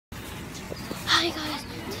Hi guys,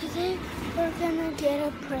 today we're gonna get a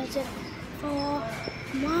present for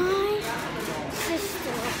my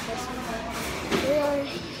sister. We are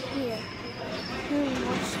here.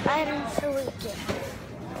 Which items should we get?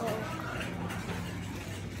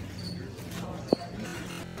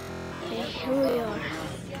 Okay, here we are.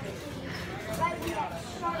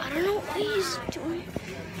 I don't know what he's doing.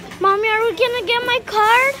 Mommy, are we gonna get my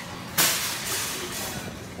card?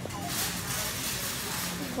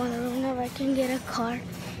 Wondering if I can get a card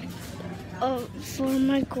for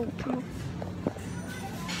my GoPro.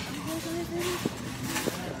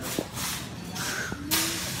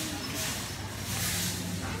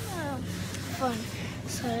 Fun.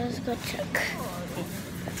 So let's go check.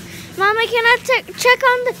 Mommy, can I check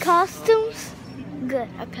on the costumes? Good.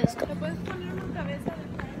 Okay, let's go.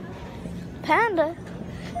 Panda.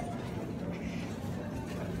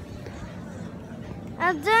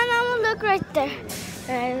 And then I'm gonna look right there.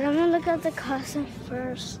 Alright, I'm gonna look at the costume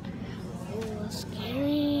first. Oh,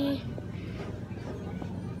 scary.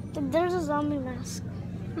 There's a zombie mask.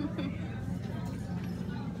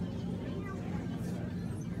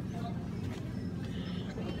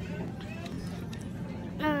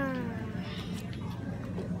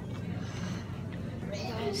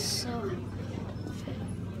 Guys, so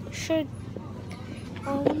should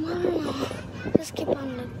no. Just keep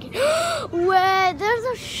on looking. Wait, there's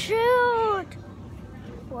a shoot.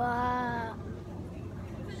 Wow.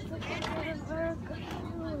 Look at the burger.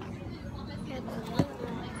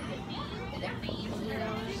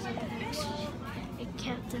 A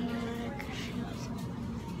Captain America shoot.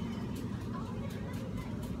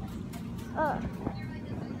 Oh.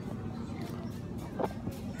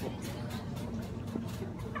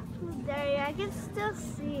 There, I can still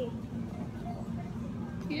see.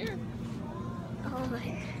 Here. Oh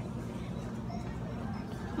my.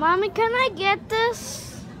 Mommy, can I get this?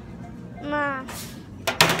 Nah.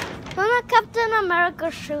 I'm a Captain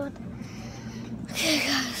America shoot. Okay,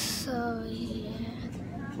 guys, so yeah.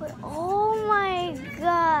 Wait, oh my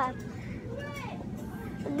god.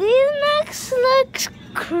 These necks look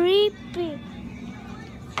creepy.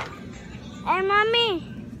 Hey, Mommy.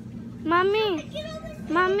 Mommy.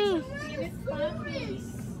 Mommy.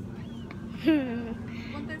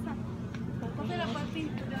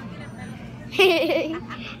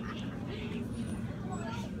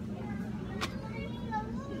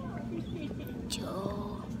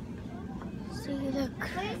 Joe, see the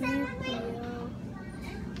creepy.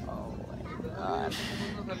 Oh my god,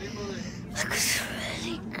 looks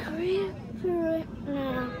really creepy right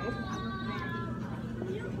now.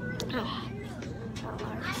 Oh.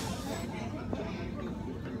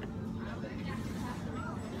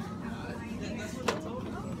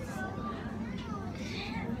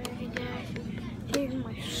 Here's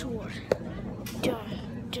my sword. Dun,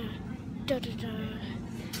 dun, dun, dun, dun.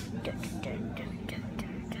 Dun, dun, dun, dun,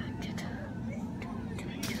 dun, dun, dun,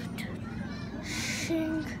 dun.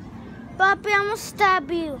 Shink. Papi, I'm gonna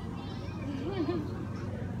stab you.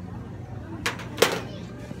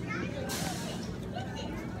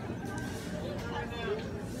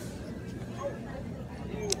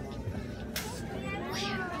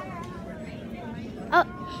 Oh.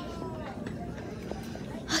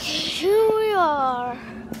 Okay, here we are.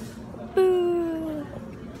 Boo.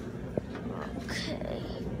 Okay.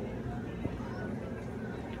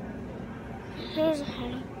 Here's a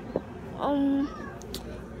hand. Oh my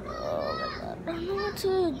god. I don't know what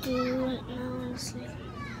to do right now, honestly.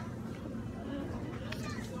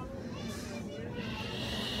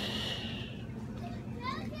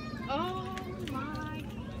 Oh my god.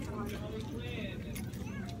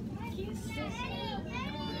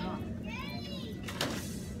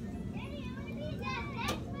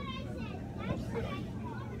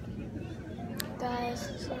 Guys,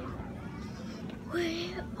 so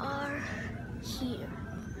we are here.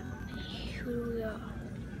 Here we are.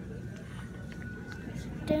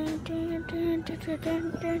 Dun, dun, dun, dun, dun, dun,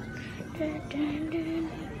 dun, dun, dun, dun.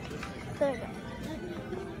 There.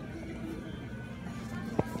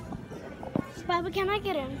 Papa, can I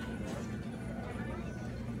get in?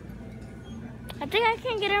 I think I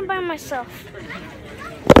can get in by myself.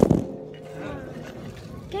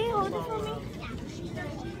 Can you hold it for me?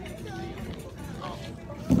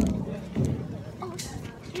 Oh,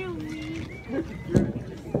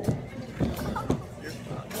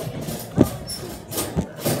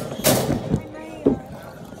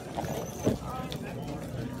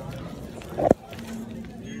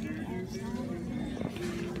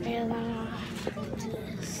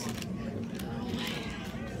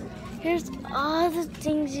 here's all the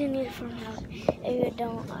things you need from help. If you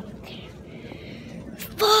don't, I don't care.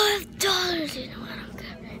 $5, you know, I don't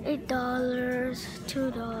care. $8,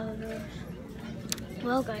 $2.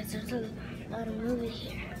 Well, guys, there's a lot of movies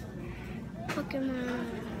here. Pokemon.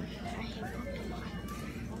 I hate Pokemon.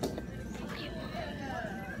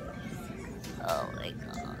 Oh my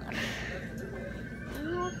god. I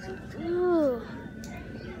don't know what to do.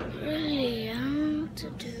 Really, I don't know what to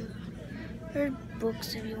do. Read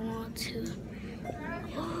books if you want to.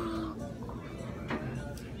 Oh.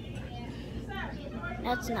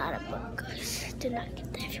 That's not a book, guys. Do not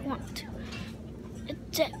get that if you want to.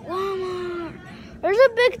 It's at Walmart. There's a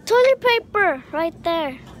big toilet paper right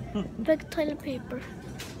there. Big toilet paper.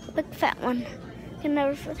 Big fat one. Can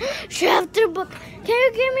never fit. Chapter book. Can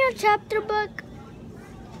you give me a chapter book?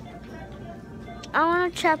 I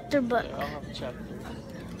want a chapter book. I'll have a chapter.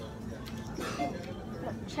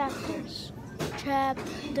 Chapters.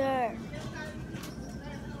 Chapter.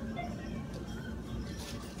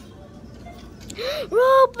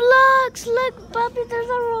 Roblox! Look, Bobby, there's a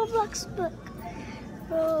Roblox book.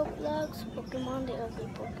 Roblox, Pokemon, the ugly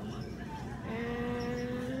Pokemon.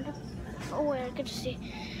 And oh wait, I can see.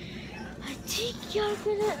 I think you're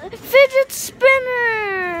gonna fidget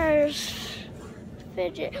spinners.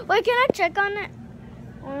 Fidget. Wait, can I check on it?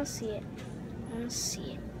 I wanna see it. I wanna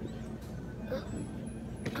see it.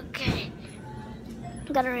 Okay.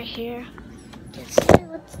 Got it right here. Let's see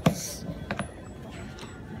what's this.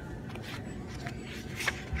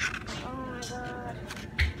 Oh my god.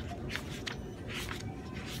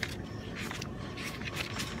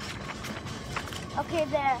 Okay,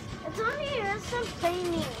 there. It's only here. It's some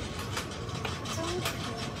painting. It's only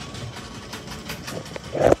painting.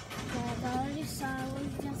 Okay, I already saw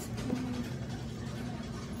it. Just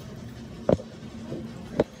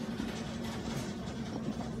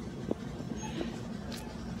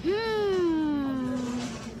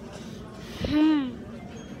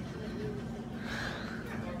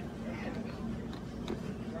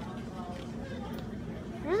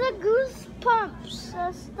There's a Goosebumps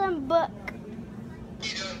system book.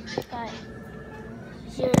 Okay.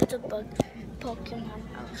 Here's the book. Pokemon.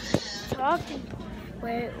 I was talking.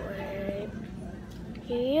 Wait.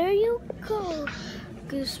 Here you go.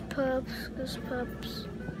 Goosebumps.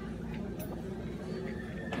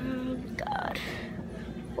 Oh God.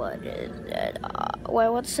 What is it? Wait,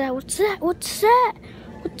 what's that?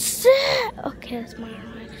 Okay, that's my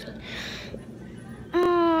arm actually.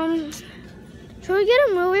 Should we get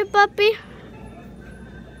a movie, puppy?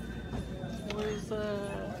 Where's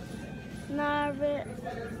Narvit.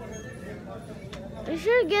 We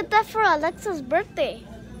should get that for Alexa's birthday.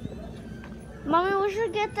 Mommy, we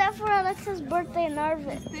should get that for Alexa's birthday,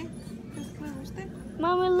 Narvit.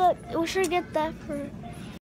 Mommy, look, we should get that for